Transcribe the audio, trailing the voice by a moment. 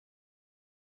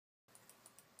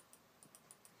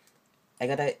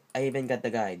I even got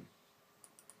the guide.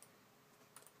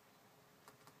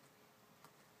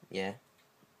 Yeah,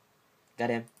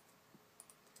 got him.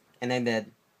 And I'm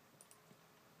dead.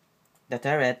 The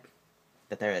turret.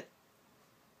 The turret.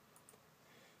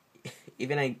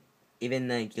 even I even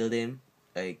I killed him.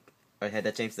 Like, or had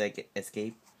a chance to like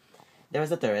escape. There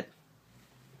was a turret.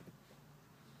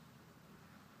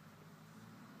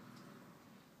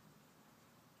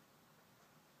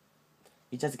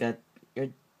 You just got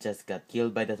you just got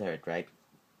killed by the turret, right?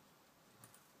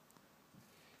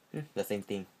 The same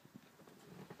thing.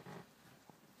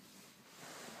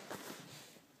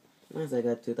 Nice, I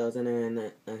got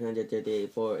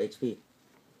 2,934 HP.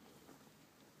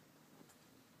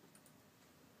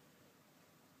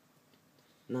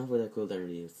 Now for the cooldown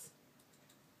reviews.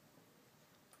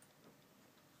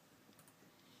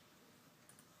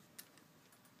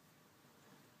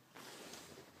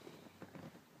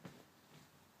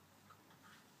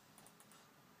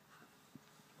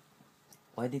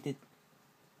 Why did it?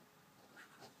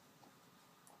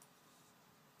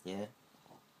 Yeah.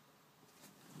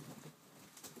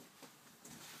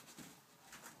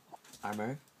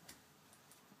 Armor.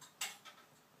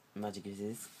 Magic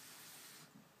resist.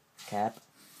 Cap.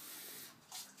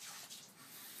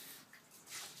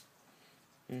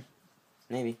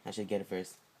 Maybe I should get it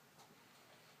first.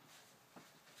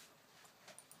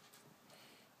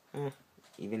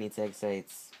 Even it's extra,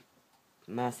 it's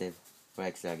massive for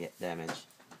extra damage.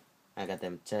 I got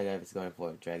them. Check if it's going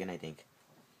for dragon, I think.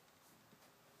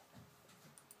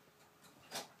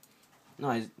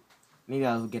 No, maybe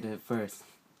I'll get it first.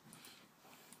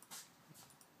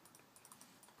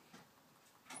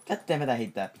 God damn it, I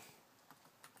hate that.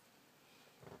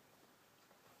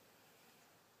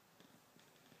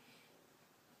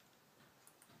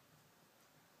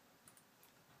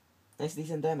 Nice,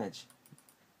 decent damage.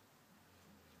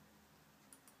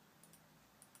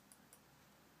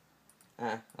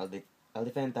 I'll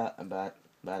defend that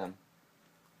bottom.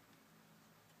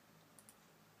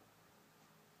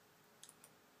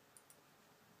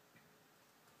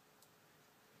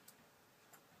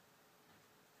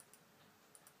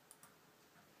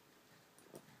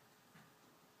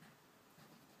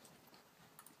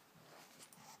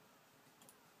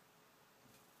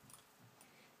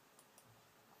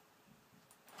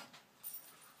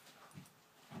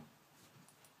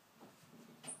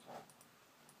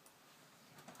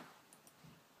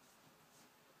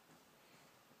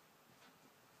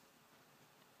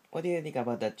 What do you think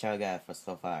about that Chaga for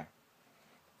so far?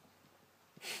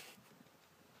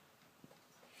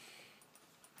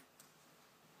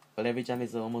 Well, every jump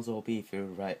is almost OP if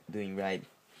you're doing right.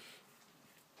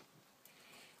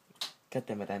 God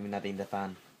damn it, I'm not in the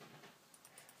fan.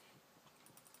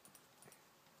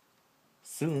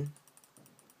 Soon.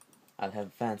 I'll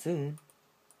have fun soon.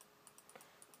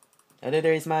 Oh,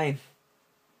 there is mine.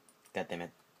 God damn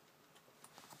it.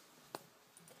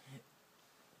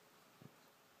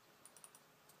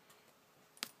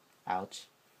 Ouch.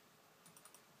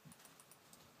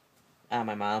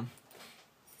 My mom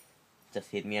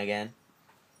just hit me again.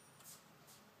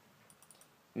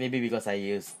 Maybe because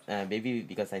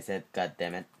I said God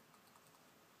damn it.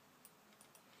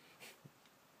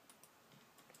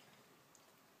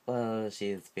 Well,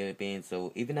 she's Philippine,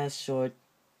 so even a short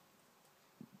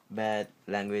bad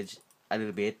language a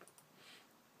little bit,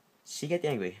 she get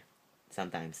angry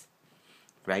sometimes,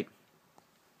 right?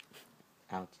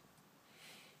 Ouch.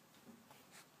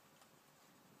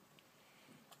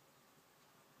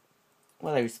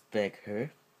 Well, I respect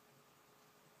her.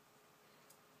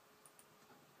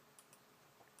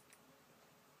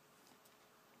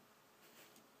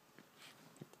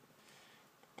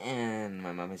 And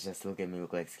my mom is just looking at me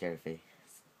look like scary face.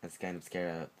 That's kind of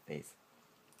scary face.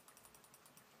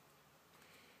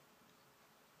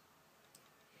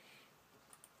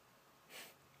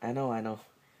 I know.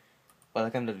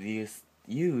 Well, I'm not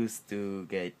used to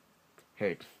get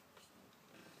hurt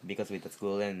because with the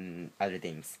school and other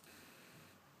things.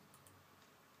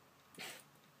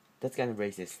 That's kind of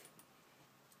racist.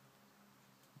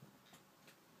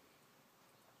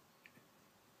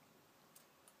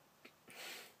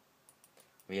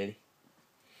 Really?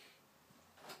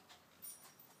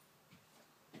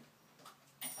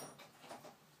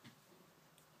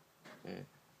 Mm.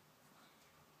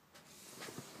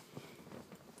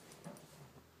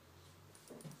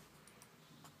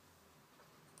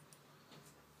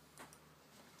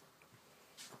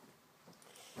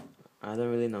 I don't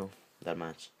really know that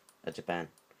much at Japan.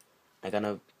 I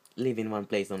gonna live in one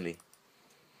place only.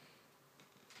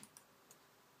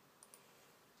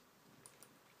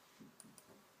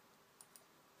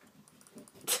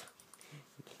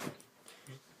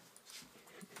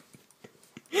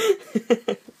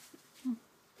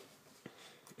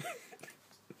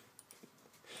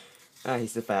 Ah,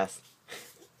 he's too fast.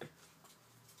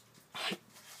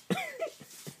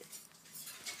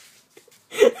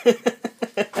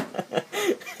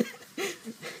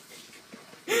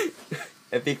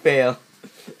 Epic fail.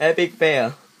 Epic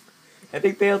fail.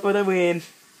 Epic fail for the win.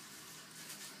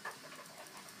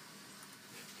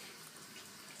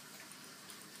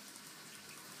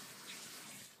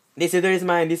 This shooter is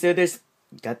mine. This shooter's...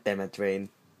 God damn it, train.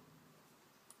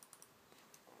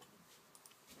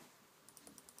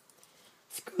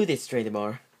 Screw this train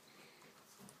more.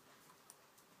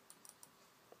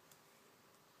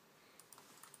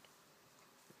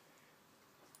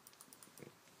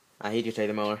 I hate you,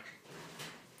 Trader more.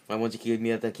 Why won't you kill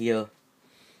me at the kill?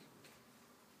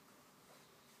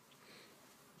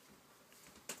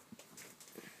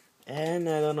 And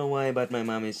I don't know why, but my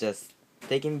mom is just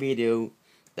taking video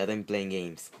that I'm playing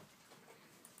games.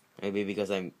 Maybe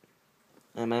because I'm...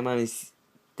 my mom is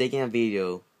taking a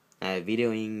video,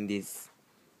 videoing this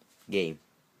game.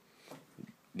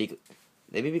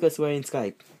 Maybe because we're in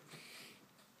Skype.